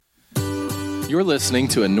You're listening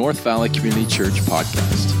to a North Valley Community Church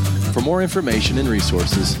podcast. For more information and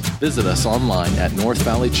resources, visit us online at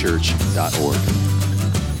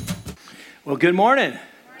northvalleychurch.org. Well, good morning.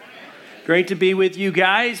 Great to be with you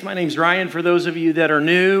guys. My name's Ryan. For those of you that are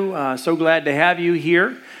new, so glad to have you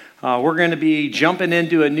here. We're going to be jumping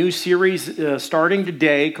into a new series starting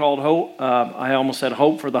today called Hope. I almost said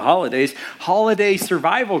Hope for the Holidays. Holiday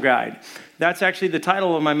Survival Guide. That's actually the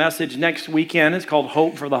title of my message next weekend. It's called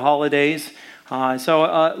Hope for the Holidays.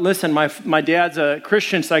 Listen, my dad's a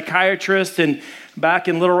Christian psychiatrist and back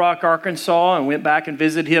in Little Rock, Arkansas, and went back and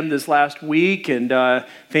visited him this last week, and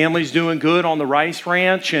family's doing good on the rice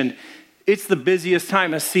ranch, and it's the busiest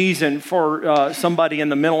time of season for somebody in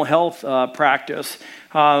the mental health practice.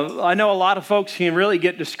 I know a lot of folks can really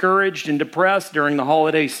get discouraged and depressed during the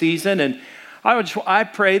holiday season, and I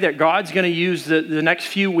pray that God's going to use the next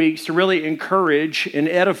few weeks to really encourage and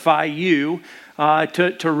edify you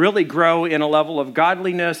to really grow in a level of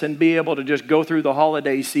godliness and be able to just go through the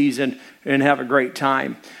holiday season and have a great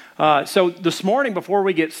time. So this morning, before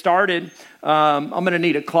we get started, I'm going to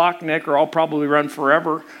need a clock, Nick, or I'll probably run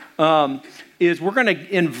forever. We're going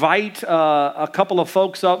to invite a couple of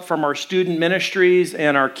folks up from our student ministries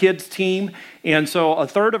and our kids team. And so a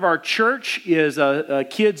third of our church is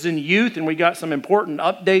kids and youth, and we got some important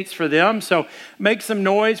updates for them. So make some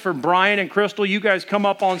noise for Brian and Crystal. You guys come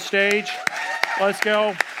up on stage. Let's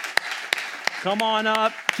go. Come on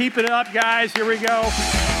up. Keep it up, guys. Here we go.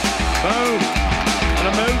 Boom.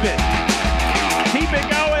 Gonna move it. Keep it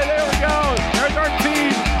going. There we go. There's our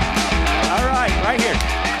team. All right, right here.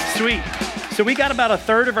 Sweet. So we got about a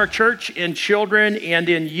third of our church in children and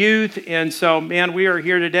in youth. And so, man, we are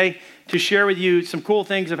here today to share with you some cool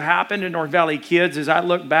things have happened in North Valley Kids. As I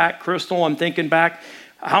look back, Crystal, I'm thinking back,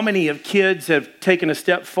 how many of kids have taken a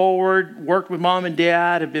step forward, worked with mom and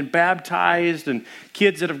dad, have been baptized, and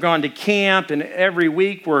kids that have gone to camp, and every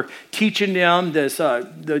week we're teaching them this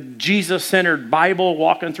the Jesus-centered Bible,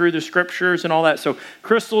 walking through the scriptures and all that. So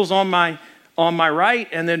Crystal's on my right,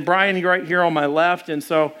 and then Brian right here on my left, and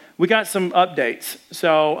so we got some updates.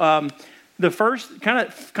 So the first kind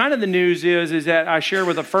of the news is that I share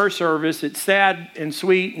with the first service. It's sad and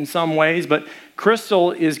sweet in some ways, but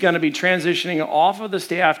Crystal is going to be transitioning off of the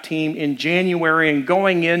staff team in January and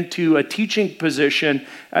going into a teaching position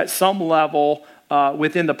at some level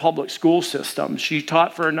within the public school system. She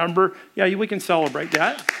taught for a number. Yeah, we can celebrate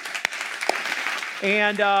that.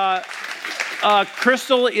 And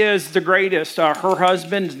Crystal is the greatest. Her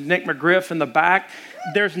husband, Nick McGriff, in the back.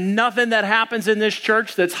 There's nothing that happens in this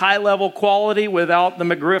church that's high-level quality without the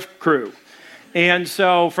McGriff crew. And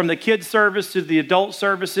so from the kids service to the adult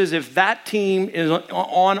services, if that team is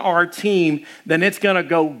on our team, then it's going to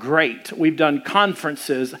go great. We've done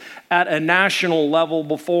conferences at a national level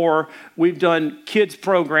before. We've done kids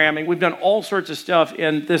programming. We've done all sorts of stuff,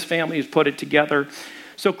 and this family has put it together.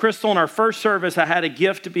 So Crystal, in our first service, I had a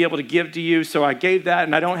gift to be able to give to you, so I gave that,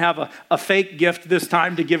 and I don't have a fake gift this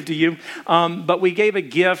time to give to you, but we gave a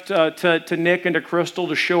gift to Nick and to Crystal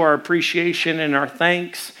to show our appreciation and our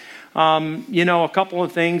thanks. A couple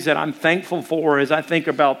of things that I'm thankful for as I think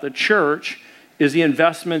about the church is the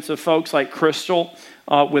investments of folks like Crystal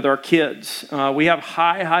with our kids. We have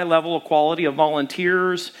high level of quality of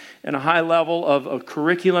volunteers and a high level of a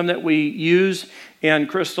curriculum that we use. And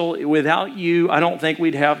Crystal, without you, I don't think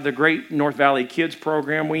we'd have the great North Valley Kids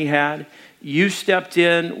program we had. You stepped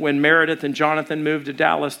in when Meredith and Jonathan moved to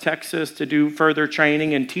Dallas, Texas to do further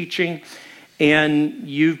training and teaching. And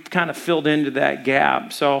you've kind of filled into that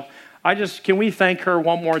gap. So can we thank her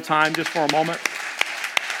one more time just for a moment?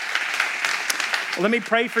 Let me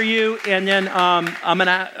pray for you, and then I'm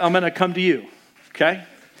gonna come to you, okay?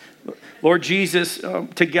 Lord Jesus,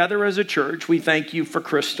 together as a church, we thank you for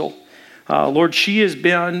Crystal. Lord, she has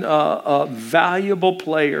been a valuable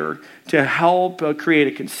player to help create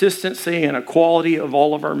a consistency and a quality of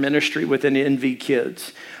all of our ministry within NV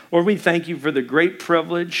Kids. Lord, we thank you for the great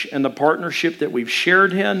privilege and the partnership that we've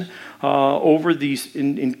shared in over these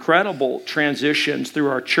incredible transitions through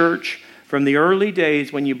our church. From the early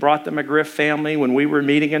days when you brought the McGriff family, when we were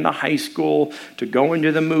meeting in the high school, to going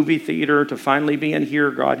to the movie theater, to finally being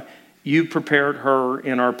here, God, you prepared her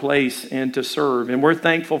in our place and to serve. And we're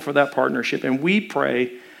thankful for that partnership. And we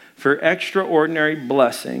pray for extraordinary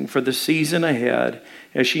blessing for the season ahead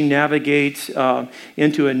as she navigates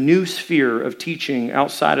into a new sphere of teaching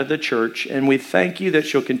outside of the church. And we thank you that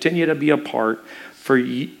she'll continue to be a part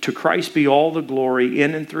to Christ be all the glory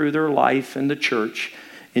in and through their life and the church.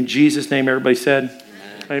 In Jesus' name, everybody said,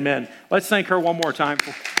 amen. Let's thank her one more time.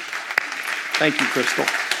 Thank you, Crystal.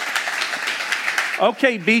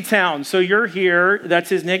 Okay, B-Town. So you're here. That's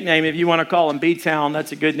his nickname. If you want to call him B-Town,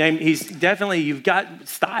 that's a good name. He's definitely, you've got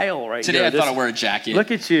style right Today here. I thought I'd wear a jacket.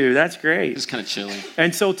 Look at you. That's great. It's kind of chilly.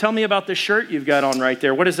 And so tell me about the shirt you've got on right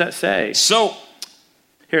there. What does that say? So,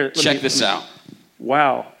 Here, check this out.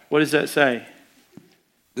 Wow. What does that say?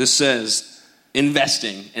 This says,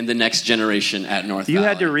 investing in the next generation at North Valley. You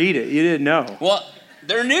had to read it. You didn't know. Well,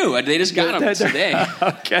 they're new. They just got them today.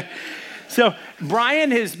 Okay. So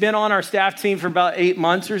Brian has been on our staff team for about 8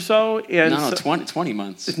 months or so. And No, 20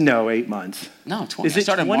 months. No, 8 months. No, 20. Is I it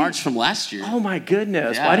started 20? March from last year. Oh, my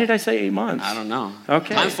goodness. Yeah. Why did I say 8 months? I don't know.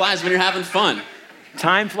 Okay. Time flies when you're having fun.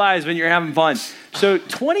 Time flies when you're having fun. So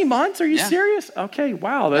 20 months? Are you Yeah. serious? Okay,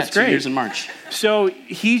 wow, that's Yeah, 2 great. years in March. So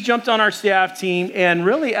he jumped on our staff team, and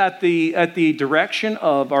really at the direction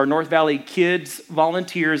of our North Valley kids,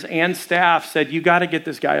 volunteers, and staff said, you got to get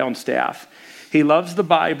this guy on staff. He loves the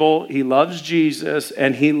Bible, he loves Jesus,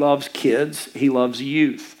 and he loves kids, he loves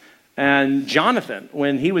youth. And Jonathan,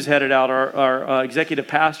 when he was headed out, our executive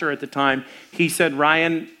pastor at the time, he said,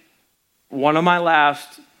 Ryan, one of my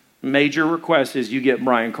last major requests is you get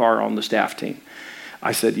Brian Carr on the staff team.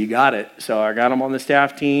 I said, you got it. So I got him on the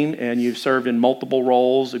staff team, and you've served in multiple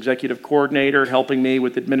roles, executive coordinator, helping me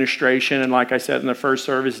with administration. And like I said in the first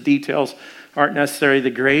service, details aren't necessarily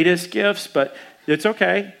the greatest gifts, but it's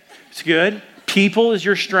okay. It's good. People is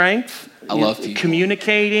your strength. I love people.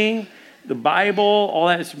 Communicating, the Bible, all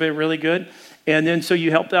that has been really good. And then so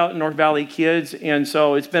you helped out in North Valley Kids, and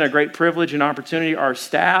so it's been a great privilege and opportunity. Our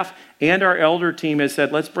staff and our elder team has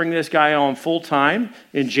said, let's bring this guy on full time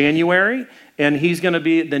in January, and he's going to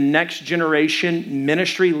be the next generation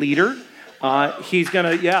ministry leader. He's going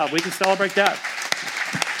to, yeah, we can celebrate that.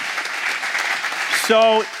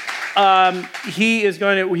 So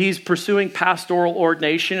he's pursuing pastoral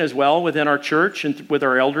ordination as well within our church and with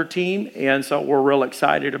our elder team, and so we're real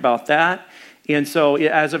excited about that. And so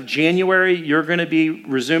as of January, you're going to be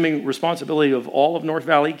resuming responsibility of all of North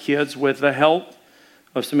Valley Kids with the help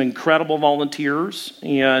of some incredible volunteers,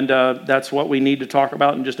 and that's what we need to talk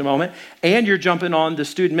about in just a moment. And you're jumping on the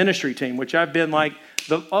student ministry team, which I've been like,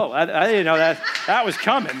 I didn't know that was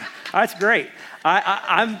coming. That's great.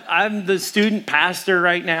 I'm the student pastor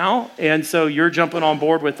right now, and so you're jumping on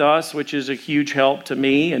board with us, which is a huge help to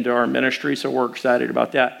me and to our ministry, so we're excited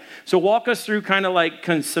about that. So walk us through kind of like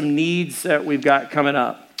some needs that we've got coming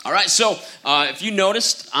up. All right, so if you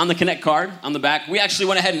noticed on the Connect card on the back, we actually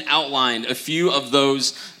went ahead and outlined a few of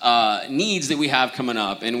those needs that we have coming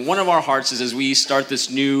up. And one of our hearts is as we start this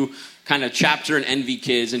new kind of chapter in NV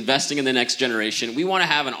Kids, investing in the next generation, we want to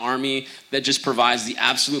have an army that just provides the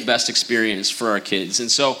absolute best experience for our kids. And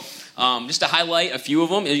so just to highlight a few of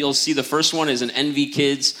them, you'll see the first one is an NV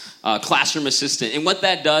Kids classroom assistant. And what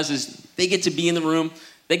that does is they get to be in the room.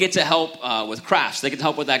 They get to help with crafts. They get to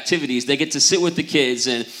help with activities. They get to sit with the kids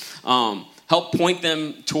and help point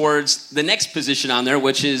them towards the next position on there,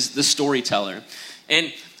 which is the storyteller.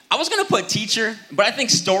 And I was going to put teacher, but I think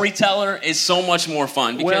storyteller is so much more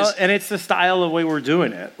fun. Because and it's the style of the way we're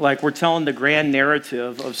doing it. Like we're telling the grand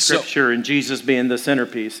narrative of Scripture and Jesus being the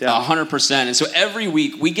centerpiece. Yeah. 100%. And so every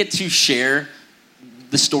week we get to share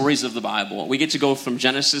the stories of the Bible. We get to go from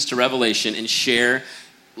Genesis to Revelation and share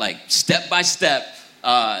like step by step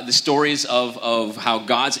the stories of how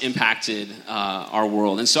God's impacted our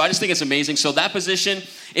world. And so I just think it's amazing. So that position,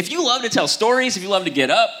 if you love to tell stories, if you love to get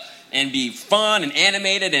up and be fun and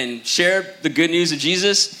animated and share the good news of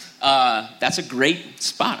Jesus, that's a great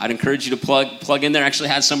spot. I'd encourage you to plug in there. I actually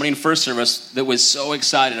had somebody in first service that was so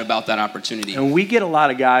excited about that opportunity. And we get a lot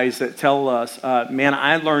of guys that tell us, man,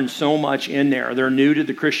 I learned so much in there. They're new to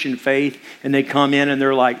the Christian faith, and they come in and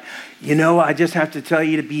they're like, you know, I just have to tell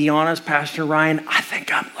you, to be honest, Pastor Ryan, I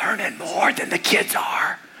think I'm learning more than the kids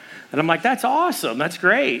are. And I'm like, that's awesome. That's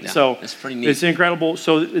great. Yeah, so it's pretty neat. It's incredible.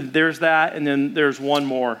 So there's that, and then there's one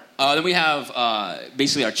more. Then we have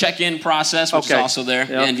basically our check-in process, which is also there,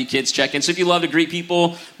 the NV Kids check-in. So if you love to greet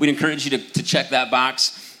people, we'd encourage you to check that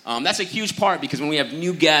box. That's a huge part because when we have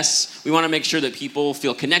new guests, we want to make sure that people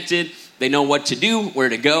feel connected. They know what to do, where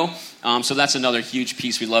to go. So that's another huge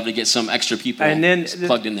piece. We'd love to get some extra people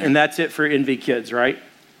plugged in there. And that's it for NV Kids, right?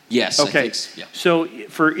 Yes. Okay. I think, yeah. So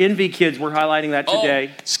for NV Kids, we're highlighting that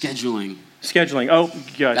today. Scheduling. Oh,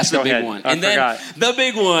 good. That's the big one. And then the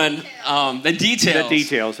big one, the details. The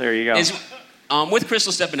details. There you go. Is, with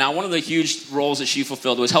Crystal stepping out, one of the huge roles that she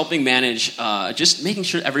fulfilled was helping manage, just making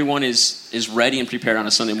sure everyone is ready and prepared on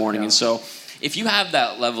a Sunday morning. Yeah. And so, if you have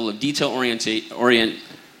that level of detail orientation, there you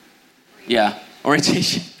go.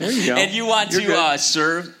 And you want to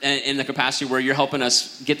serve in the capacity where you're helping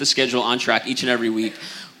us get the schedule on track each and every week,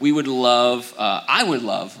 we would love, I would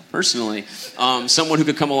love, personally, someone who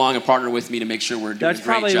could come along and partner with me to make sure we're doing a great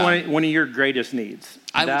job. That's probably one of your greatest needs.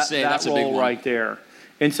 I would say that's a big one. Right there.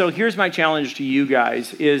 And so here's my challenge to you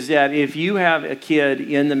guys, is that if you have a kid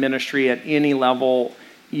in the ministry at any level,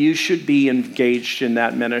 you should be engaged in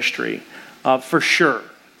that ministry, for sure,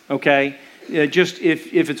 okay? Just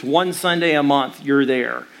if it's one Sunday a month, you're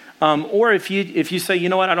there. Or if you say, you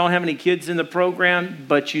know what, I don't have any kids in the program,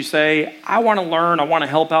 but you say, I want to learn, I want to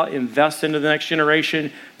help out, invest into the next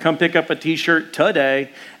generation, come pick up a t-shirt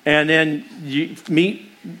today, and then you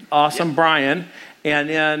meet awesome Brian, and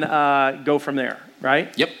then go from there,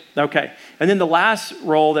 right? Yep. Okay. And then the last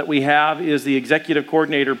role that we have is the executive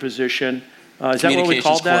coordinator position. Is that what we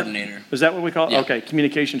called that? Coordinator. Is that what we call it? Yeah. Okay,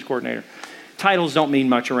 communications coordinator. Titles don't mean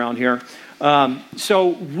much around here. So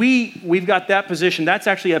we've got that position. That's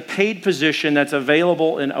actually a paid position that's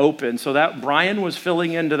available and open. So that Brian was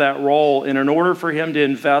filling into that role, and in order for him to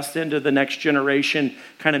invest into the next generation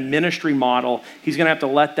kind of ministry model, he's going to have to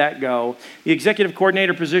let that go. The executive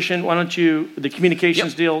coordinator position, why don't you, the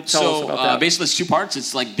communications deal, tell us about that. Basically it's two parts.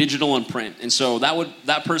 It's like digital and print. And so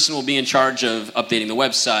that person will be in charge of updating the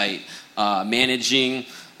website, managing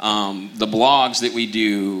the blogs that we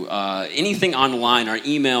do, anything online, our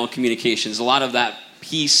email communications, a lot of that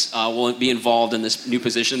piece will be involved in this new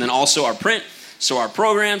position. And then also our print, so our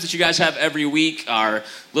programs that you guys have every week, our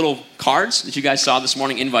little cards that you guys saw this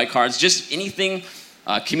morning, invite cards, just anything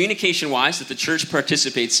communication-wise that the church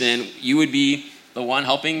participates in, you would be the one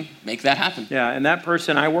helping make that happen. Yeah, and that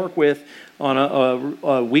person I work with on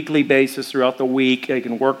a weekly basis throughout the week. They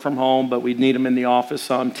can work from home, but we need them in the office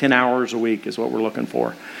 10 hours a week is what we're looking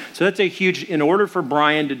for. So that's a huge, in order for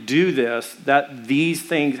Brian to do this, that these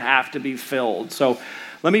things have to be filled. So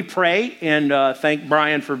let me pray and thank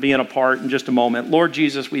Brian for being a part in just a moment. Lord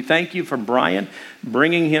Jesus, we thank you for Brian,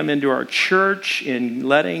 bringing him into our church and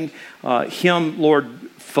letting him, Lord,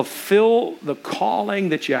 fulfill the calling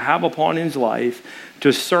that you have upon his life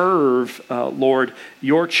to serve, Lord,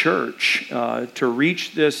 your church, to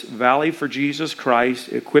reach this Valley for Jesus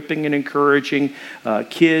Christ, equipping and encouraging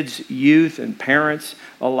kids, youth, and parents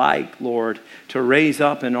alike, Lord, to raise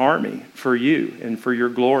up an army for you and for your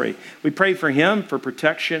glory. We pray for him for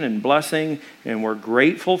protection and blessing, and we're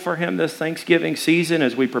grateful for him this Thanksgiving season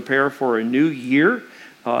as we prepare for a new year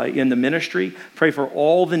in the ministry. Pray for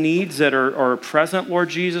all the needs that are present, Lord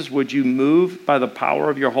Jesus. Would you move by the power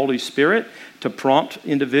of your Holy Spirit to prompt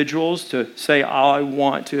individuals to say, I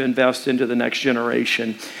want to invest into the next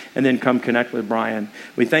generation, and then come connect with Brian.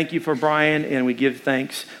 We thank you for Brian, and we give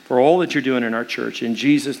thanks for all that you're doing in our church. In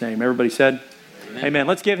Jesus' name, everybody said, Amen. Amen.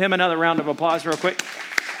 Let's give him another round of applause real quick.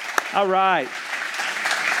 All right.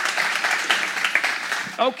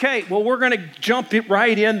 Okay, well, we're going to jump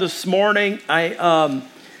right in this morning.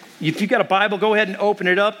 If you've got a Bible, go ahead and open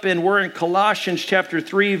it up, and we're in Colossians chapter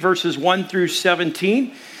 3, verses 1 through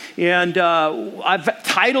 17. And I've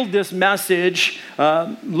titled this message,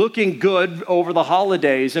 Looking Good Over the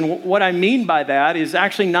Holidays. And what I mean by that is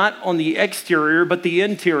actually not on the exterior, but the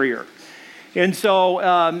interior. And so,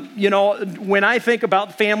 when I think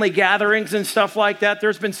about family gatherings and stuff like that,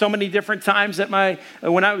 there's been so many different times that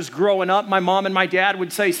when I was growing up, my mom and my dad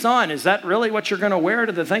would say, son, is that really what you're going to wear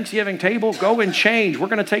to the Thanksgiving table? Go and change. We're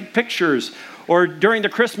going to take pictures. Or during the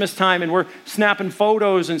Christmas time, and we're snapping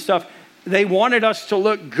photos and stuff. They wanted us to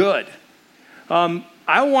look good.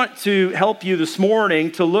 I want to help you this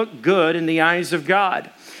morning to look good in the eyes of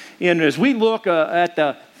God. And as we look at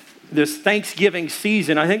this Thanksgiving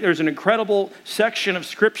season, I think there's an incredible section of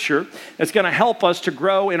Scripture that's going to help us to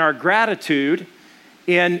grow in our gratitude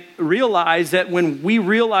and realize that when we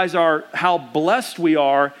realize how blessed we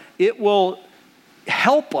are, it will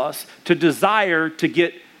help us to desire to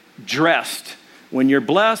get dressed. When you're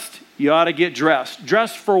blessed, you ought to get dressed.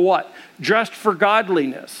 Dressed for what? Dressed for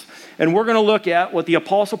godliness. And we're going to look at what the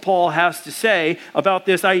Apostle Paul has to say about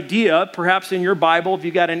this idea. Perhaps in your Bible, if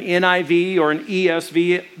you got an NIV or an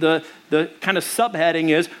ESV, the kind of subheading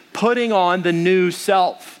is putting on the new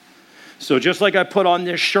self. So just like I put on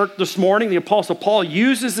this shirt this morning, the Apostle Paul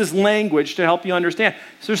uses this language to help you understand.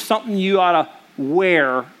 So there's something you ought to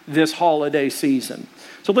wear this holiday season.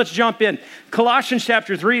 So let's jump in. Colossians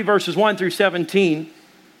chapter 3, verses 1 through 17.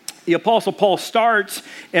 The Apostle Paul starts,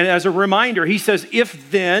 and as a reminder, he says,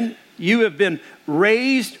 if then you have been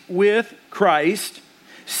raised with Christ,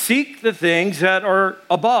 seek the things that are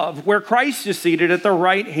above, where Christ is seated at the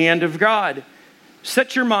right hand of God.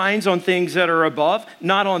 Set your minds on things that are above,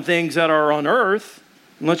 not on things that are on earth.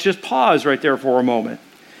 And let's just pause right there for a moment.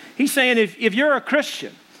 He's saying if you're a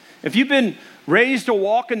Christian, if you've been raised to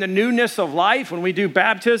walk in the newness of life. When we do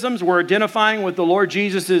baptisms, we're identifying with the Lord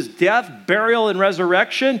Jesus' death, burial, and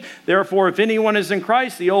resurrection. Therefore, if anyone is in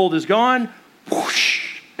Christ, the old is gone,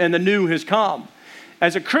 whoosh, and the new has come.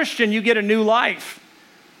 As a Christian, you get a new life.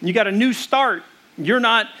 You got a new start. You're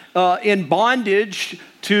not in bondage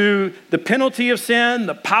to the penalty of sin,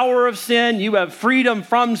 the power of sin. You have freedom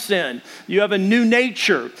from sin. You have a new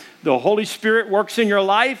nature. The Holy Spirit works in your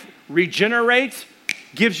life, regenerates,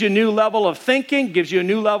 gives you a new level of thinking, gives you a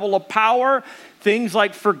new level of power. Things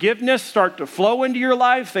like forgiveness start to flow into your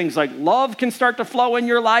life. Things like love can start to flow in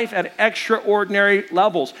your life at extraordinary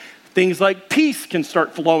levels. Things like peace can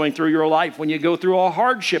start flowing through your life when you go through a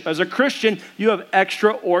hardship. As a Christian, you have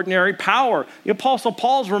extraordinary power. The Apostle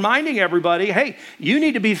Paul's reminding everybody, hey, you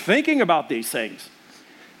need to be thinking about these things.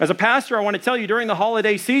 As a pastor, I want to tell you during the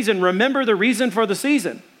holiday season, remember the reason for the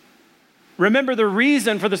season. Remember the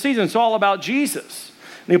reason for the season. It's all about Jesus.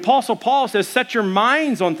 The Apostle Paul says, set your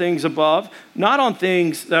minds on things above, not on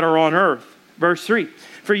things that are on earth. Verse 3,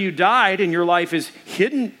 for you died and your life is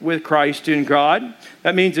hidden with Christ in God.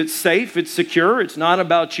 That means it's safe, it's secure, it's not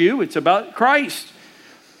about you, it's about Christ.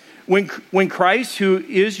 When Christ, who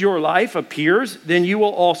is your life, appears, then you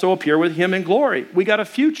will also appear with him in glory. We got a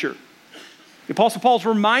future. The Apostle Paul's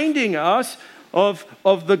reminding us of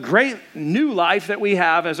the great new life that we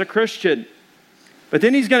have as a Christian. But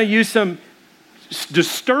then he's going to use some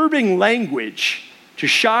disturbing language to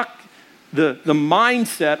shock the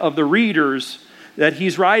mindset of the readers that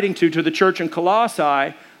he's writing to the church in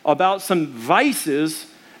Colossae about some vices,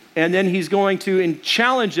 and then he's going to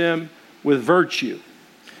challenge them with virtue.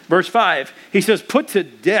 Verse 5, he says, put to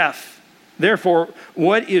death, therefore,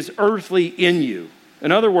 what is earthly in you.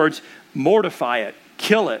 In other words, mortify it,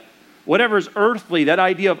 kill it. Whatever is earthly, that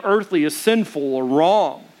idea of earthly is sinful or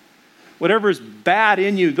wrong. Whatever is bad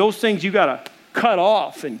in you, those things you got to cut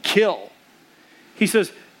off and kill. He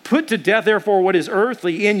says, put to death, therefore, what is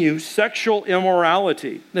earthly in you, sexual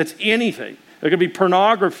immorality. That's anything. There could be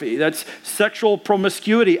pornography. That's sexual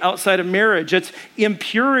promiscuity outside of marriage. It's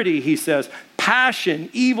impurity, he says. Passion,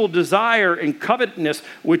 evil desire, and covetousness,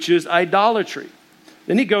 which is idolatry.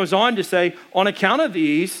 Then he goes on to say, on account of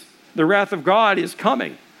these, the wrath of God is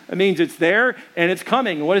coming. It means it's there and it's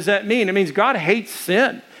coming. What does that mean? It means God hates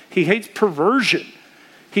sin. He hates perversion.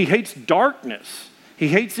 He hates darkness. He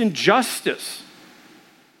hates injustice.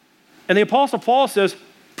 And the Apostle Paul says,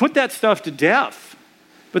 put that stuff to death.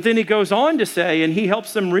 But then he goes on to say, and he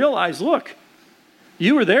helps them realize, look,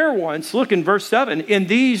 you were there once. Look in verse 7. In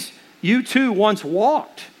these you too once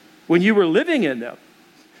walked when you were living in them.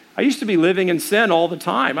 I used to be living in sin all the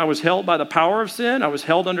time. I was held by the power of sin. I was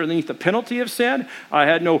held underneath the penalty of sin. I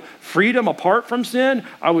had no freedom apart from sin.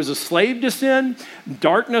 I was a slave to sin.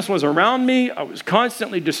 Darkness was around me. I was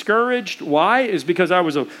constantly discouraged. Why? Is because I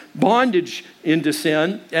was a bondage into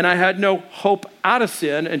sin, and I had no hope out of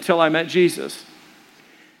sin until I met Jesus.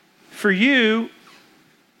 For you,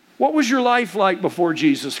 what was your life like before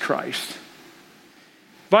Jesus Christ?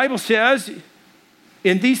 The Bible says,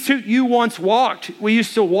 in these two, you once walked. We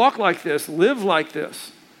used to walk like this, live like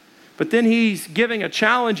this. But then he's giving a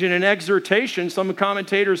challenge and an exhortation. Some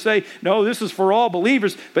commentators say, no, this is for all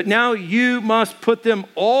believers, but now you must put them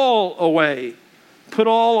all away. Put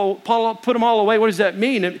them all away. What does that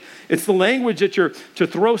mean? It's the language that you're to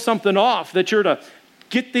throw something off, that you're to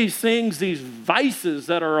get these things, these vices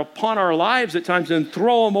that are upon our lives at times and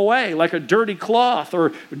throw them away like a dirty cloth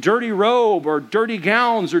or dirty robe or dirty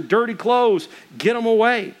gowns or dirty clothes. Get them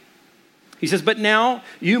away. He says, but now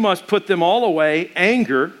you must put them all away.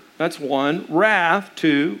 Anger, that's 1. Wrath,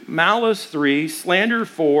 2. Malice, 3. Slander,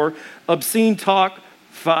 4. Obscene talk,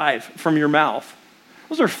 5 from your mouth.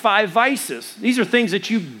 Those are 5 vices. These are things that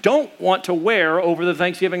you don't want to wear over the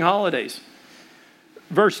Thanksgiving holidays.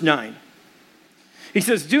 Verse 9. He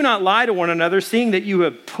says, do not lie to one another, seeing that you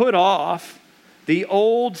have put off the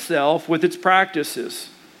old self with its practices.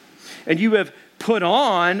 And you have put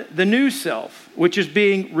on the new self, which is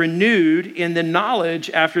being renewed in the knowledge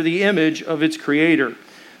after the image of its creator.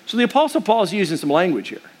 So the Apostle Paul is using some language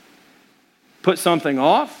here. Put something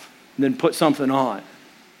off, and then put something on.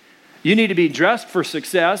 You need to be dressed for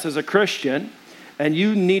success as a Christian, and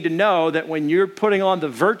you need to know that when you're putting on the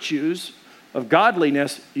virtues of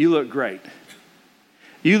godliness, you look great.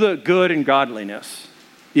 You look good in godliness.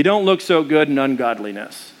 You don't look so good in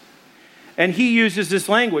ungodliness. And he uses this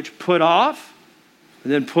language, put off,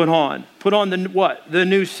 and then put on. Put on the what? The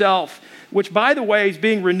new self, which, by the way, is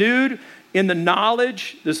being renewed in the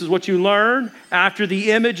knowledge. This is what you learn after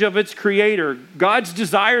the image of its creator. God's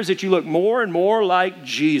desire is that you look more and more like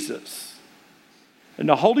Jesus. And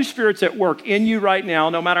the Holy Spirit's at work in you right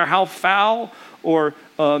now, no matter how foul or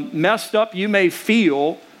messed up you may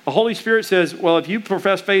feel, the Holy Spirit says, well, if you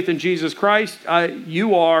profess faith in Jesus Christ,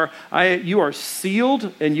 you are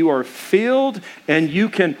sealed and you are filled and you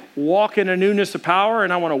can walk in a newness of power,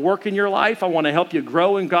 and I want to work in your life. I want to help you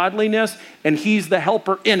grow in godliness, and he's the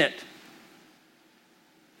helper in it.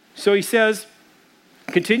 So he says,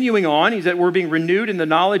 continuing on, he's that we're being renewed in the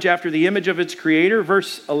knowledge after the image of its creator.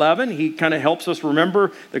 Verse 11, he kind of helps us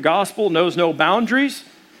remember the gospel knows no boundaries.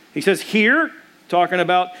 He says here, talking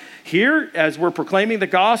about here, as we're proclaiming the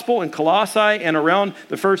gospel in Colossae and around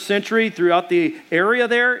the first century throughout the area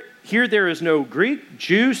there, here there is no Greek,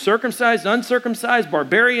 Jew, circumcised, uncircumcised,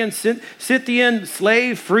 barbarian, Scythian,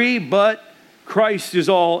 slave, free, but Christ is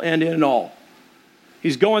all and in all.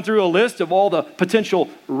 He's going through a list of all the potential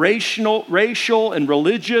racial and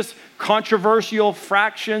religious, controversial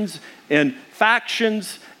fractions and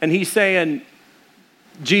factions, and he's saying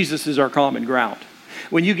Jesus is our common ground.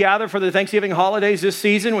 When you gather for the Thanksgiving holidays this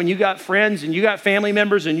season, when you got friends and you got family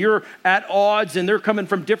members and you're at odds and they're coming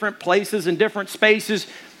from different places and different spaces,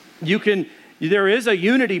 there is a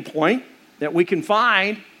unity point that we can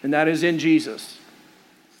find, and that is in Jesus.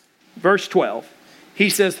 Verse 12, he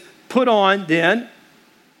says, put on then,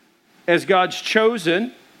 as God's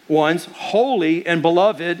chosen ones, holy and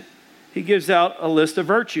beloved. He gives out a list of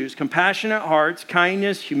virtues: compassionate hearts,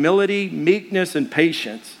 kindness, humility, meekness, and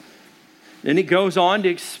patience. Then he goes on to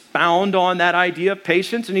expound on that idea of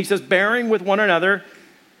patience, and he says, bearing with one another.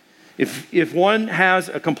 If one has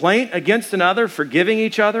a complaint against another, forgiving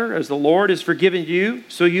each other as the Lord has forgiven you,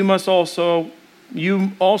 so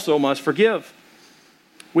you also must forgive.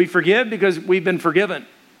 We forgive because we've been forgiven.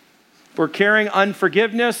 If we're carrying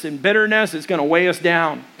unforgiveness and bitterness, it's going to weigh us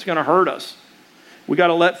down. It's going to hurt us. We got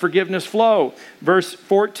to let forgiveness flow. Verse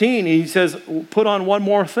 14, he says, put on one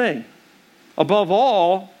more thing. Above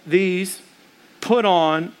all these, put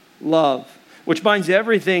on love, which binds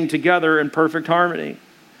everything together in perfect harmony.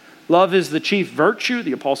 Love is the chief virtue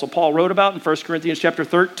the Apostle Paul wrote about in 1 Corinthians chapter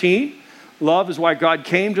 13. Love is why God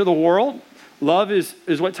came to the world. Love is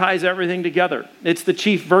what ties everything together. It's the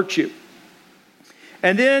chief virtue.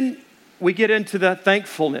 And then we get into the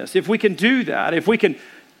thankfulness. If we can do that, if we can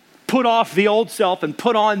put off the old self and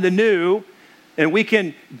put on the new, and we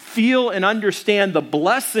can feel and understand the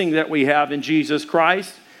blessing that we have in Jesus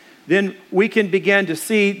Christ, then we can begin to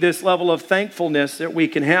see this level of thankfulness that we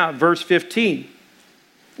can have. Verse 15.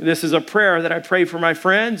 This is a prayer that I pray for my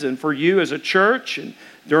friends and for you as a church and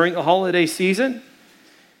during the holiday season.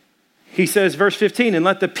 He says, verse 15, and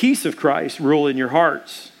let the peace of Christ rule in your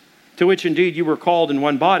hearts, to which indeed you were called in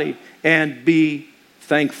one body, and be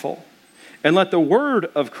thankful. And let the word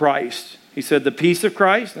of Christ, he said the peace of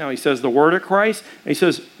Christ, now he says the word of Christ, and he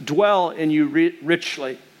says dwell in you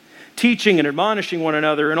richly, teaching and admonishing one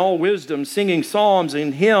another in all wisdom, singing psalms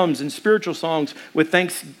and hymns and spiritual songs with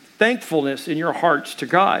thankfulness in your hearts to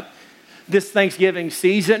God. This Thanksgiving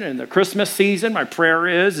season and the Christmas season, my prayer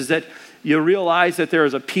is that you realize that there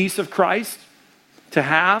is a peace of Christ to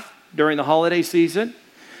have during the holiday season,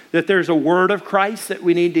 that there's a word of Christ that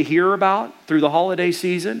we need to hear about through the holiday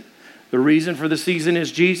season. The reason for the season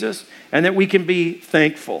is Jesus, and that we can be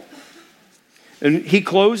thankful. And he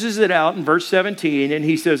closes it out in verse 17, and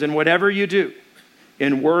he says, and whatever you do,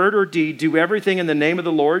 in word or deed, do everything in the name of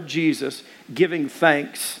the Lord Jesus, giving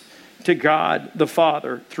thanks to God the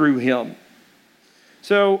Father through him.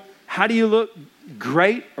 So how do you look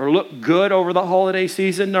great or look good over the holiday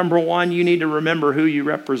season? Number one, you need to remember who you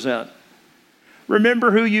represent.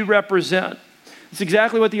 Remember who you represent. It's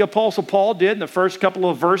exactly what the Apostle Paul did in the first couple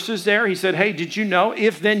of verses there. He said, hey, did you know,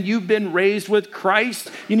 if then you've been raised with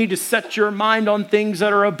Christ, you need to set your mind on things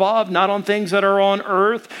that are above, not on things that are on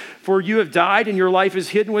earth. For you have died and your life is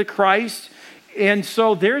hidden with Christ. And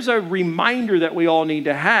so there's a reminder that we all need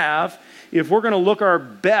to have if we're going to look our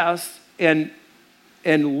best and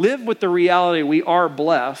live with the reality we are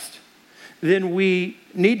blessed, then we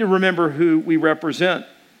need to remember who we represent.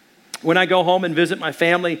 When I go home and visit my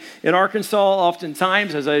family in Arkansas,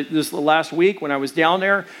 oftentimes, this last week when I was down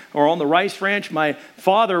there or on the rice ranch, my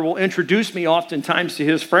father will introduce me oftentimes to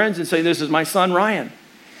his friends and say, this is my son, Ryan.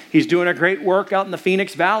 He's doing a great work out in the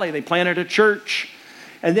Phoenix Valley. They planted a church.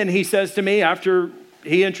 And then he says to me after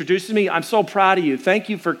he introduces me, I'm so proud of you. Thank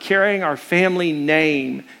you for carrying our family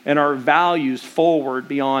name and our values forward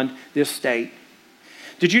beyond this state.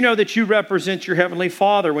 Did you know that you represent your Heavenly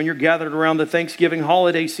Father when you're gathered around the Thanksgiving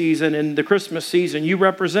holiday season and the Christmas season? You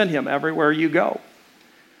represent him everywhere you go.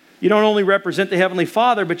 You don't only represent the Heavenly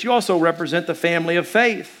Father, but you also represent the family of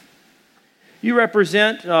faith. You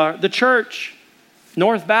represent the church,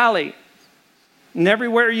 North Valley. And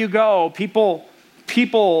everywhere you go, people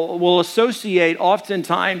people will associate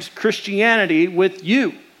oftentimes Christianity with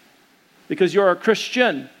you because you're a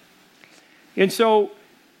Christian. And so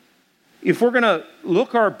if we're going to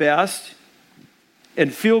look our best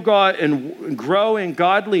and feel God and grow in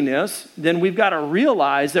godliness, then we've got to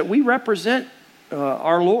realize that we represent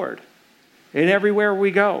our Lord in everywhere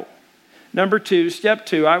we go. Number two, step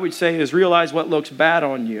two, I would say, is realize what looks bad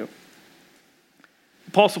on you.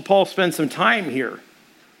 Apostle Paul spends some time here.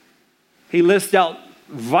 He lists out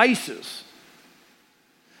vices.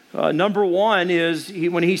 Number one is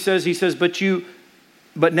when he says,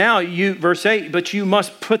 verse 8, but you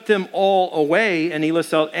must put them all away. And he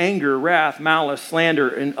lists out anger, wrath, malice, slander,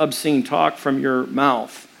 and obscene talk from your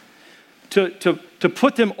mouth. To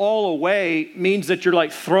put them all away means that you're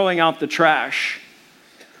like throwing out the trash.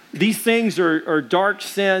 These things are dark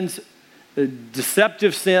sins,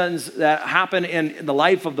 deceptive sins that happen in the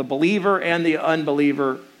life of the believer and the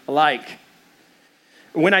unbeliever alike.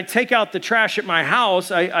 When I take out the trash at my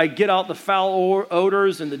house, I get out the foul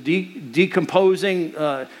odors and the decomposing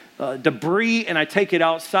debris, and I take it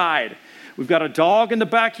outside. We've got a dog in the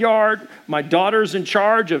backyard. My daughter's in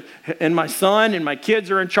charge of, and my son and my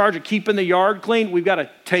kids are in charge of keeping the yard clean. We've got to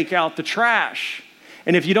take out the trash.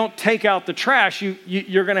 And if you don't take out the trash,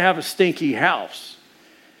 you're going to have a stinky house.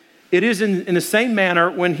 It is in the same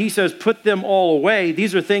manner when he says, put them all away.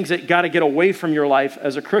 These are things that got to get away from your life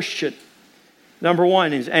as a Christian. Number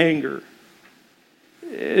one is anger.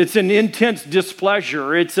 It's an intense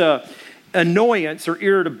displeasure. It's a annoyance or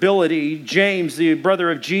irritability. James, the brother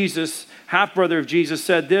of Jesus, half-brother of Jesus,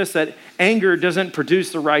 said this, that anger doesn't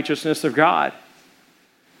produce the righteousness of God.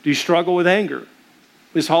 Do you struggle with anger?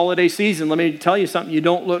 This holiday season, let me tell you something. You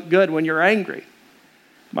don't look good when you're angry.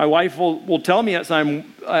 My wife will tell me at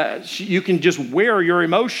times, you can just wear your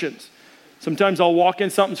emotions. Sometimes I'll walk in,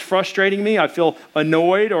 something's frustrating me. I feel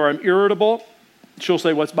annoyed or I'm irritable. She'll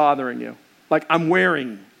say, what's bothering you? Like I'm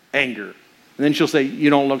wearing anger. And then she'll say, you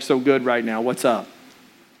don't look so good right now. What's up?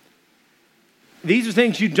 These are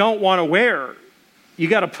things you don't want to wear. You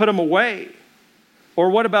got to put them away. Or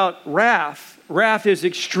what about wrath? Wrath is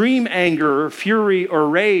extreme anger, or fury, or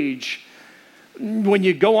rage. When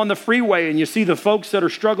you go on the freeway and you see the folks that are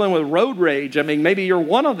struggling with road rage, I mean, maybe you're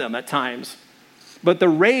one of them at times. But the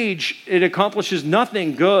rage, it accomplishes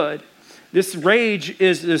nothing good. This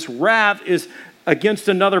wrath is against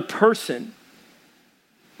another person.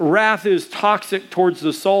 Wrath is toxic towards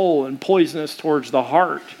the soul and poisonous towards the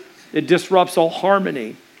heart. It disrupts all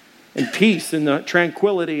harmony and peace and the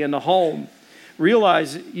tranquility in the home.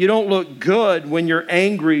 Realize you don't look good when you're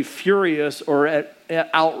angry, furious, or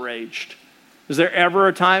outraged. Is there ever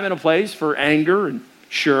a time and a place for anger? And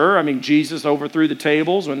sure, I mean, Jesus overthrew the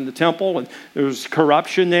tables in the temple and there was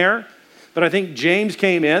corruption there. But I think James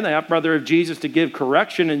came in, the half-brother of Jesus, to give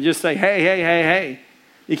correction and just say, hey.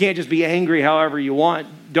 You can't just be angry however you want.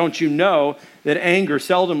 Don't you know that anger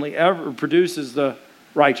seldomly ever produces the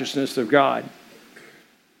righteousness of God?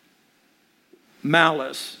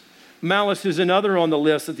 Malice. Malice is another on the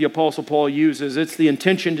list that the Apostle Paul uses. It's the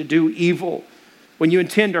intention to do evil. When you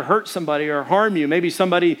intend to hurt somebody or harm you, maybe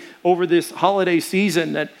somebody over this holiday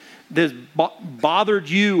season that has bothered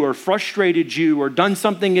you or frustrated you or done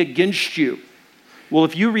something against you. Well,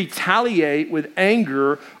 if you retaliate with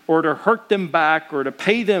anger or to hurt them back or to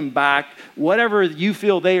pay them back, whatever you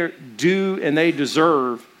feel they are due and they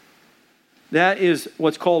deserve, that is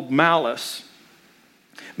what's called malice.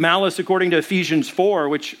 Malice, according to Ephesians 4,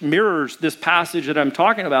 which mirrors this passage that I'm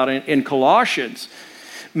talking about in Colossians.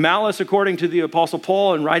 Malice, according to the Apostle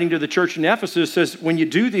Paul in writing to the church in Ephesus, says when you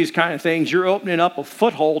do these kind of things, you're opening up a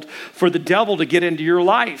foothold for the devil to get into your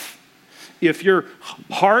life. If your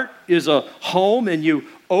heart is a home and you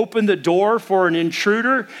open the door for an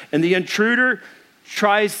intruder and the intruder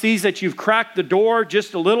sees that you've cracked the door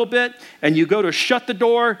just a little bit and you go to shut the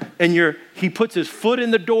door and he puts his foot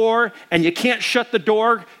in the door and you can't shut the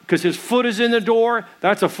door because his foot is in the door,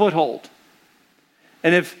 that's a foothold.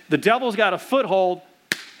 And if the devil's got a foothold,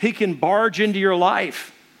 he can barge into your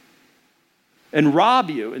life and rob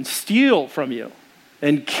you and steal from you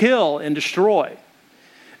and kill and destroy.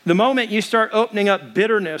 The moment you start opening up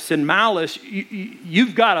bitterness and malice,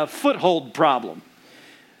 you've got a foothold problem.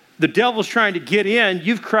 The devil's trying to get in.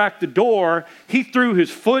 You've cracked the door. He threw his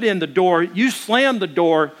foot in the door. You slammed the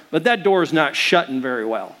door, but that door is not shutting very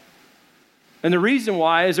well. And the reason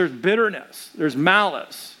why is there's bitterness. There's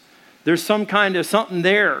malice. There's some kind of something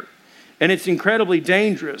there. And it's incredibly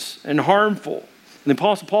dangerous and harmful. And the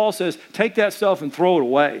Apostle Paul says, take that stuff and throw it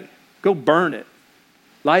away. Go burn it.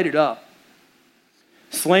 Light it up.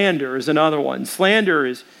 Slander is another one. Slander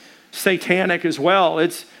is satanic as well.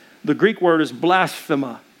 The Greek word is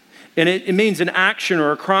blasphema. And it means an action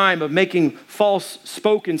or a crime of making false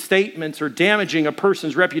spoken statements or damaging a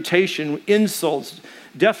person's reputation, insults,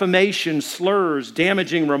 defamation, slurs,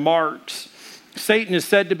 damaging remarks. Satan is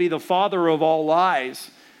said to be the father of all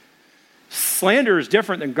lies. Slander is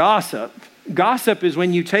different than gossip. Gossip is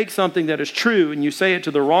when you take something that is true and you say it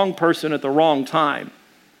to the wrong person at the wrong time.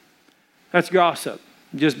 That's gossip.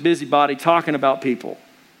 Just busybody talking about people.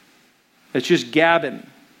 It's just gabbing.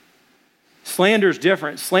 Slander is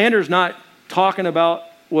different. Slander is not talking about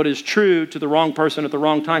what is true to the wrong person at the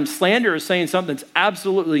wrong time. Slander is saying something that's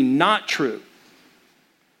absolutely not true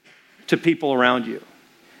to people around you.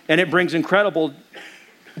 And it brings incredible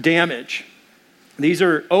damage. These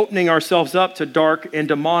are opening ourselves up to dark and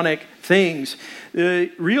demonic things.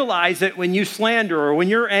 Realize that when you slander or when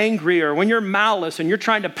you're angry or when you're malice and you're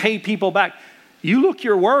trying to pay people back, you look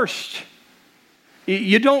your worst.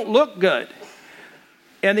 You don't look good.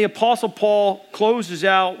 And the Apostle Paul closes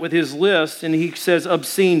out with his list and he says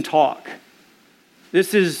obscene talk.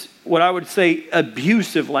 This is what I would say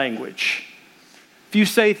abusive language. If you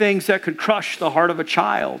say things that could crush the heart of a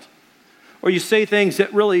child, or you say things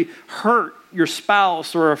that really hurt your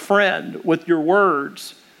spouse or a friend with your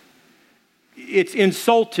words, it's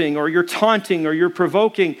insulting or you're taunting or you're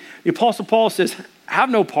provoking. The Apostle Paul says, have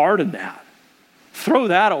no part in that. Throw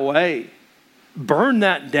that away. Burn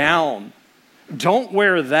that down. Don't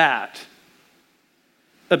wear that.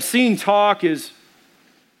 Obscene talk is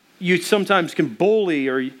you sometimes can bully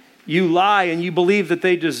or you lie and you believe that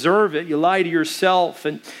they deserve it. You lie to yourself.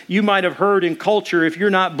 And you might have heard in culture, if you're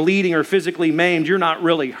not bleeding or physically maimed, you're not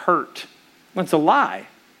really hurt. That's a lie.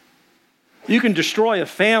 You can destroy a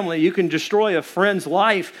family. You can destroy a friend's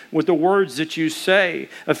life with the words that you say.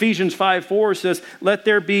 Ephesians 5:4 says, let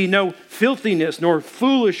there be no filthiness, nor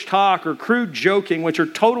foolish talk or crude joking, which are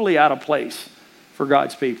totally out of place for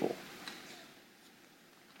God's people.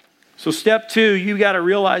 So step 2, you got to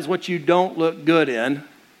realize what you don't look good in.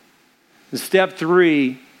 And step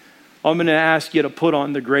 3, I'm going to ask you to put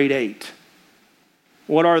on the great 8.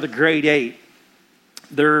 What are the great 8?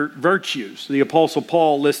 They're virtues. The Apostle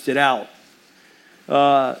Paul listed out.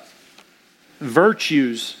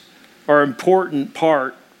 Virtues are an important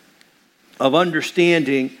part of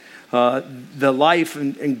understanding the life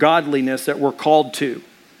and godliness that we're called to.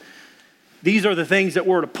 These are the things that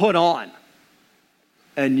we're to put on.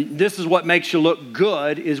 And this is what makes you look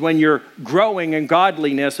good, is when you're growing in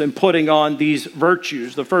godliness and putting on these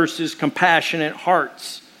virtues. The first is compassionate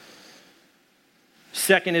hearts.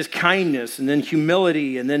 Second is kindness, and then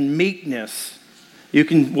humility, and then meekness.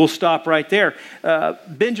 We'll stop right there.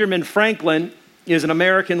 Benjamin Franklin is an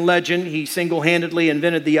American legend. He single-handedly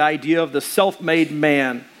invented the idea of the self-made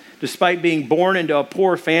man. Despite being born into a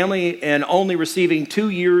poor family and only receiving 2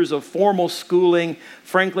 years of formal schooling,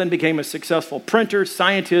 Franklin became a successful printer,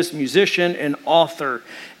 scientist, musician, and author.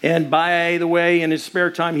 And by the way, in his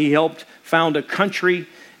spare time, he helped found a country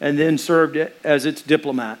and then served as its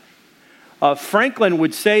diplomat. Franklin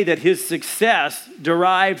would say that his success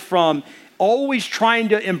derived from always trying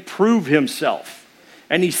to improve himself.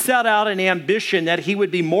 And he set out an ambition that he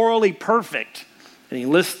would be morally perfect. And he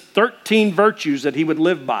lists 13 virtues that he would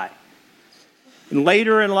live by. And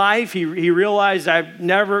later in life, he realized, I'm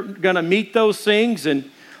never going to meet those things. And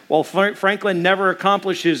while Franklin never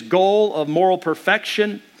accomplished his goal of moral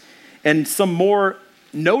perfection, and some more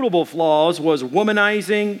notable flaws was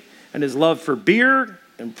womanizing and his love for beer,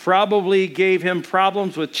 and probably gave him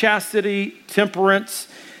problems with chastity, temperance,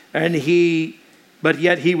 but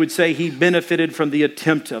yet he would say he benefited from the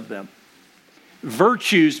attempt of them.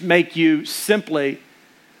 Virtues make you simply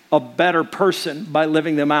a better person by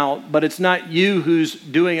living them out, but it's not you who's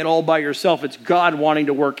doing it all by yourself. It's God wanting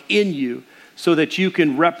to work in you so that you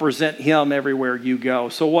can represent him everywhere you go.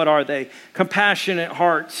 So what are they? Compassionate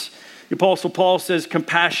hearts. The Apostle Paul says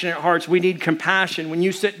compassionate hearts. We need compassion. When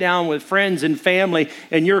you sit down with friends and family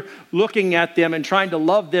and you're looking at them and trying to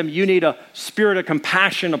love them, you need a spirit of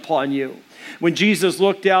compassion upon you. When Jesus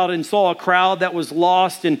looked out and saw a crowd that was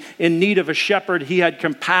lost and in need of a shepherd, he had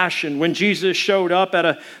compassion. When Jesus showed up at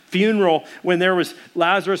a funeral, when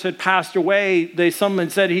Lazarus had passed away, someone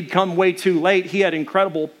said he'd come way too late. He had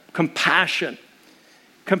incredible compassion.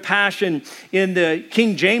 Compassion in the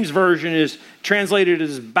King James Version is translated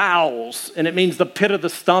as bowels, and it means the pit of the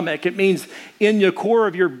stomach. It means in the core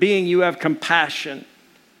of your being, you have compassion.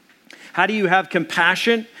 How do you have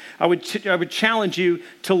compassion? I would challenge you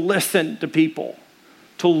to listen to people,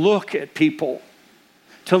 to look at people,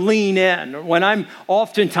 to lean in. When I'm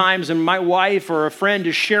oftentimes, and my wife or a friend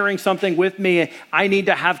is sharing something with me, I need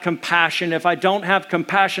to have compassion. If I don't have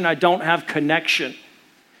compassion, I don't have connection.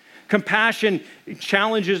 Compassion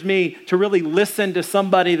challenges me to really listen to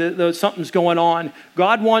somebody that something's going on.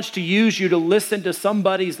 God wants to use you to listen to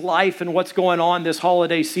somebody's life and what's going on this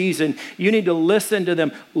holiday season. You need to listen to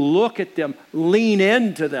them, look at them, lean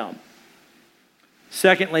into them.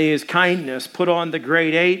 Secondly is kindness. Put on the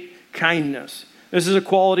grade 8, kindness. This is a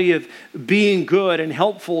quality of being good and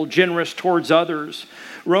helpful, generous towards others.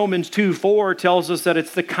 Romans 2:4 tells us that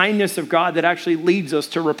it's the kindness of God that actually leads us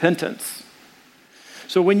to repentance.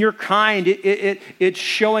 So when you're kind, it's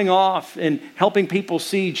showing off and helping people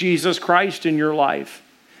see Jesus Christ in your life.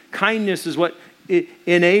 Kindness is what it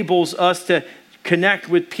enables us to connect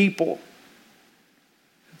with people.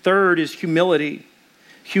 Third is humility.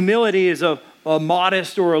 Humility is a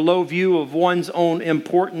modest or a low view of one's own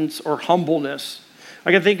importance or humbleness.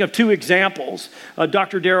 I can think of 2 examples.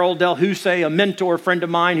 Dr. Darrell Del Husse, a mentor friend of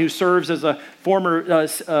mine who serves as a former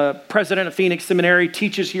president of Phoenix Seminary,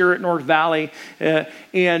 teaches here at North Valley.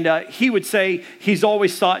 And he would say he's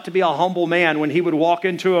always sought to be a humble man. When he would walk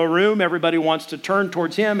into a room, everybody wants to turn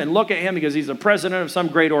towards him and look at him because he's the president of some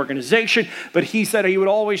great organization. But he said he would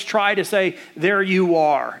always try to say, there you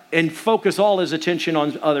are, and focus all his attention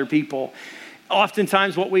on other people.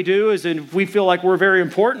 Oftentimes what we do is if we feel like we're very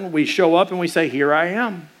important, we show up and we say, here I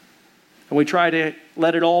am. And we try to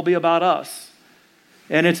let it all be about us.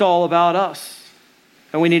 And it's all about us.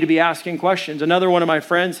 And we need to be asking questions. Another one of my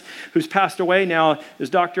friends who's passed away now is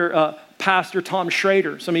Pastor Tom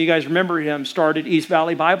Schrader. Some of you guys remember him, started East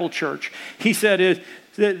Valley Bible Church. He said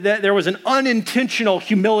that there was an unintentional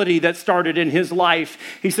humility that started in his life.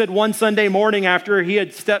 He said one Sunday morning after he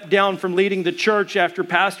had stepped down from leading the church after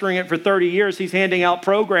pastoring it for 30 years, he's handing out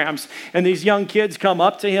programs. And these young kids come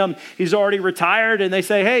up to him. He's already retired. And they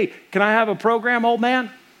say, hey, can I have a program, old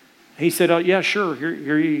man? He said, oh, yeah, sure.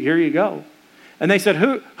 Here you go. And they said,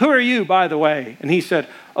 who are you, by the way? And he said,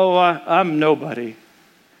 oh, I'm nobody.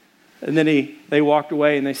 And then they walked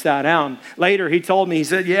away and they sat down. Later, he told me, he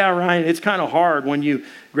said, yeah, Ryan, it's kind of hard when you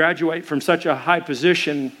graduate from such a high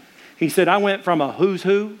position. He said, I went from a who's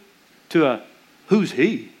who to a who's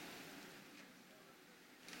he.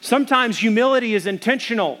 Sometimes humility is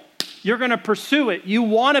intentional. You're going to pursue it. You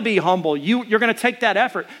want to be humble. You're going to take that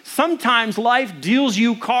effort. Sometimes life deals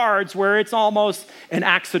you cards where it's almost an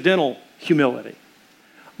accidental humility.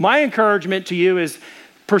 My encouragement to you is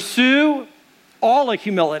pursue all of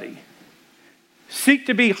humility. Seek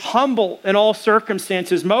to be humble in all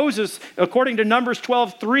circumstances. Moses, according to Numbers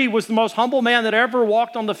 12:3, was the most humble man that ever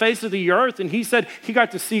walked on the face of the earth. And he said he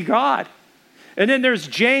got to see God. And then there's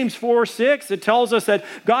James 4:6 that tells us that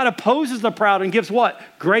God opposes the proud and gives what?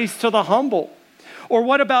 Grace to the humble. Or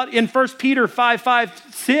what about in 1 Peter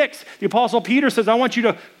 5:6, the Apostle Peter says, I want you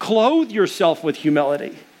to clothe yourself with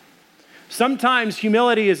humility. Sometimes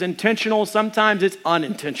humility is intentional, sometimes it's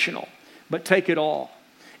unintentional, but take it all.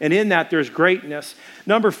 And in that, there's greatness.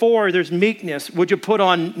 Number 4, there's meekness. Would you put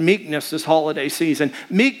on meekness this holiday season?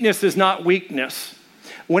 Meekness is not weakness.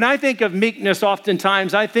 When I think of meekness,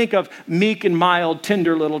 oftentimes, I think of meek and mild,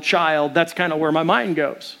 tender little child. That's kind of where my mind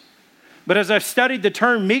goes. But as I've studied the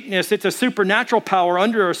term meekness, it's a supernatural power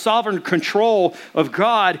under a sovereign control of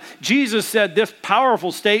God. Jesus said this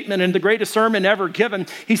powerful statement in the greatest sermon ever given.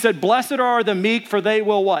 He said, blessed are the meek, for they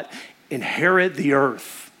will what? Inherit the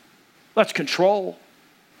earth. That's control.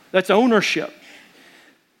 That's ownership.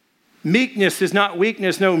 Meekness is not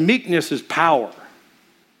weakness. No, meekness is power.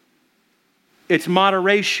 It's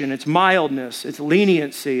moderation, it's mildness, it's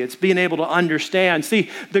leniency, it's being able to understand. See,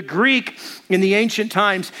 the Greek in the ancient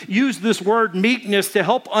times used this word meekness to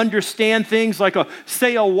help understand things like a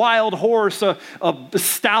wild horse, a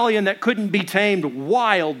stallion that couldn't be tamed,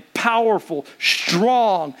 wild, powerful,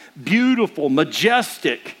 strong, beautiful,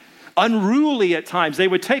 majestic, unruly at times. They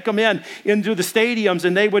would take them into the stadiums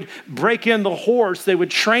and they would break in the horse, they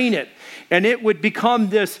would train it, and it would become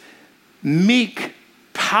this meek,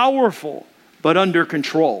 powerful, but under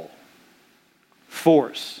control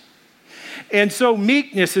force. And so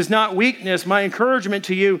meekness is not weakness. My encouragement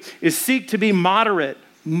to you is seek to be moderate,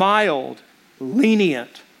 mild,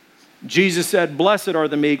 lenient. Jesus said, blessed are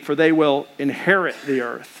the meek, for they will inherit the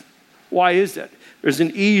earth. Why is it? There's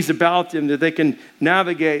an ease about them that they can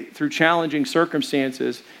navigate through challenging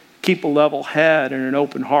circumstances, keep a level head and an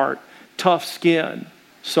open heart, tough skin,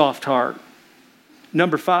 soft heart.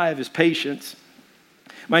 Number 5 is patience.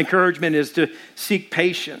 My encouragement is to seek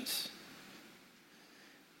patience.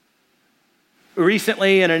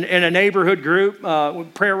 Recently in a neighborhood group,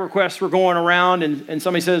 prayer requests were going around and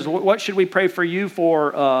somebody says, what should we pray for you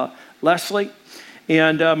for, Leslie?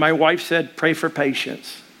 And my wife said, pray for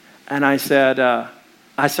patience. And I said,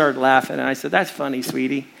 I started laughing and I said, that's funny,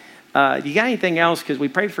 sweetie. you got anything else? Because we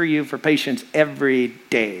pray for you for patience every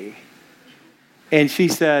day. And she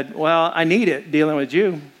said, well, I need it dealing with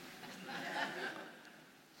you.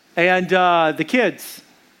 And the kids.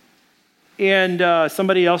 And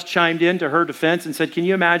somebody else chimed in to her defense and said, can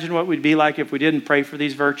you imagine what we'd be like if we didn't pray for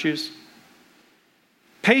these virtues?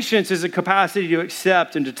 Patience is a capacity to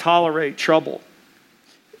accept and to tolerate trouble.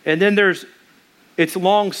 And then it's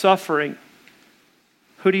long suffering.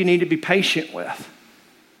 Who do you need to be patient with?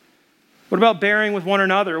 What about bearing with one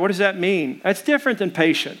another? What does that mean? That's different than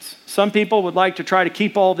patience. Some people would like to try to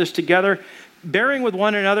keep all this together. Bearing with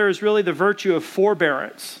one another is really the virtue of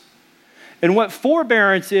forbearance. And what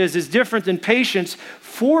forbearance is different than patience.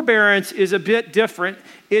 Forbearance is a bit different.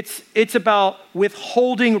 It's about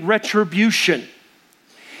withholding retribution.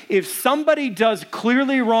 If somebody does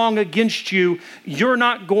clearly wrong against you, you're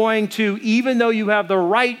not going to, even though you have the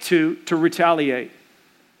right to retaliate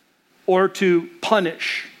or to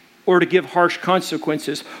punish or to give harsh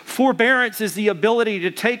consequences. Forbearance is the ability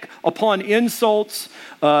to take upon insults,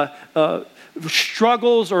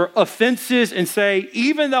 struggles or offenses and say,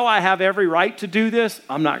 even though I have every right to do this,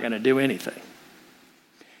 I'm not going to do anything.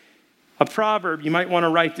 A proverb, you might want to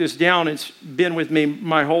write this down. It's been with me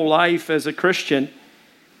my whole life as a Christian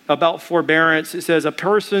about forbearance. It says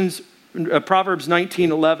Proverbs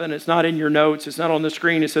 19:11. It's not in your notes. It's not on the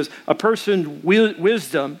screen. It says a person's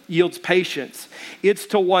wisdom yields patience. It's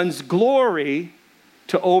to one's glory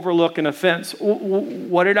to overlook an offense.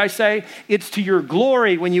 What did I say? It's to your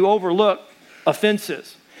glory when you overlook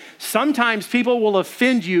offenses. Sometimes people will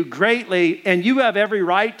offend you greatly, and you have every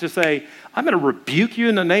right to say, I'm going to rebuke you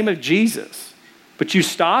in the name of Jesus. But you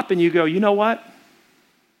stop and you go, you know what?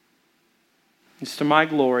 It's to my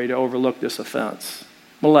glory to overlook this offense.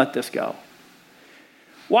 We'll let this go.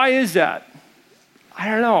 Why is that? I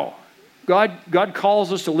don't know. God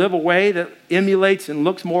calls us to live a way that emulates and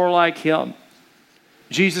looks more like Him.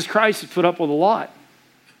 Jesus Christ has put up with a lot.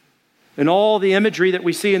 And all the imagery that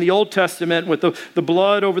we see in the Old Testament with the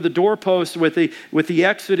blood over the doorposts, with the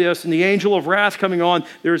Exodus and the angel of wrath coming on,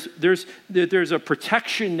 there's a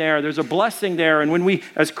protection there, there's a blessing there. And when we,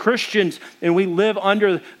 as Christians, and we live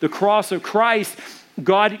under the cross of Christ,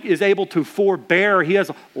 God is able to forbear. He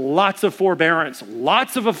has lots of forbearance,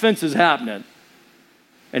 lots of offenses happening.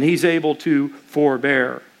 And He's able to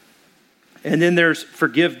forbear. And then there's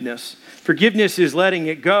forgiveness. Forgiveness is letting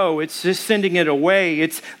it go. It's just sending it away.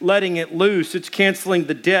 It's letting it loose. It's canceling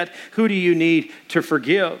the debt. Who do you need to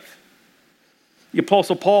forgive? The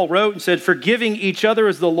Apostle Paul wrote and said, forgiving each other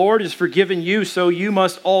as the Lord has forgiven you, so you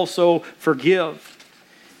must also forgive.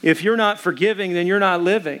 If you're not forgiving, then you're not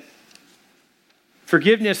living.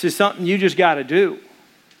 Forgiveness is something you just got to do.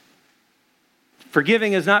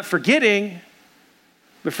 Forgiving is not forgetting,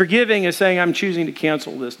 but forgiving is saying, I'm choosing to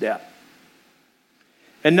cancel this debt.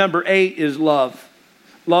 And number 8 is love.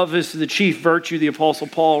 Love is the chief virtue, the Apostle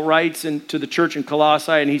Paul writes to the church in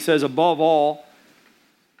Colossae, and he says, above all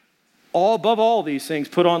these things,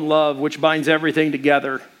 put on love, which binds everything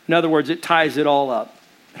together. In other words, it ties it all up.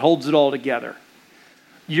 It holds it all together.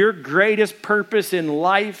 Your greatest purpose in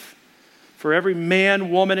life for every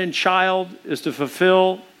man, woman, and child is to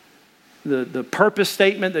fulfill the purpose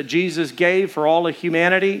statement that Jesus gave for all of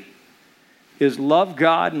humanity is love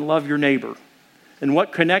God and love your neighbor. And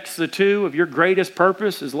what connects the two of your greatest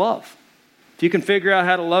purpose is love. If you can figure out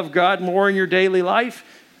how to love God more in your daily life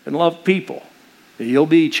and love people, you'll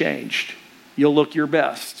be changed. You'll look your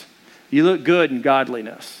best. You look good in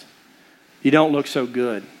godliness. You don't look so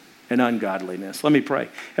good in ungodliness. Let me pray.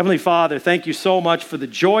 Heavenly Father, thank you so much for the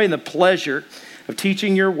joy and the pleasure of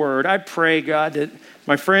teaching your word. I pray, God, that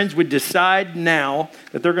my friends would decide now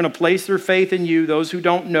that they're going to place their faith in you, those who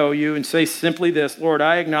don't know you, and say simply this, Lord,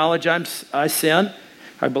 I acknowledge I sin.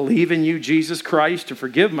 I believe in you, Jesus Christ, to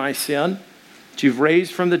forgive my sin, that you've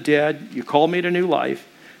raised from the dead. You called me to new life.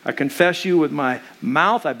 I confess you with my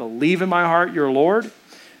mouth. I believe in my heart you're Lord.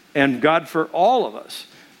 And God, for all of us,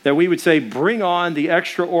 that we would say, bring on the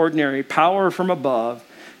extraordinary power from above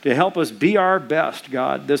to help us be our best,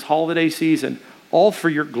 God, this holiday season, all for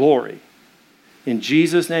your glory. In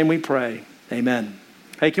Jesus' name we pray. Amen.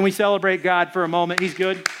 Hey, can we celebrate God for a moment? He's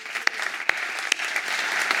good.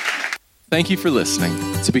 Thank you for listening.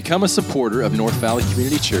 To become a supporter of North Valley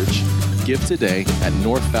Community Church, give today at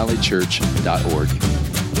northvalleychurch.org.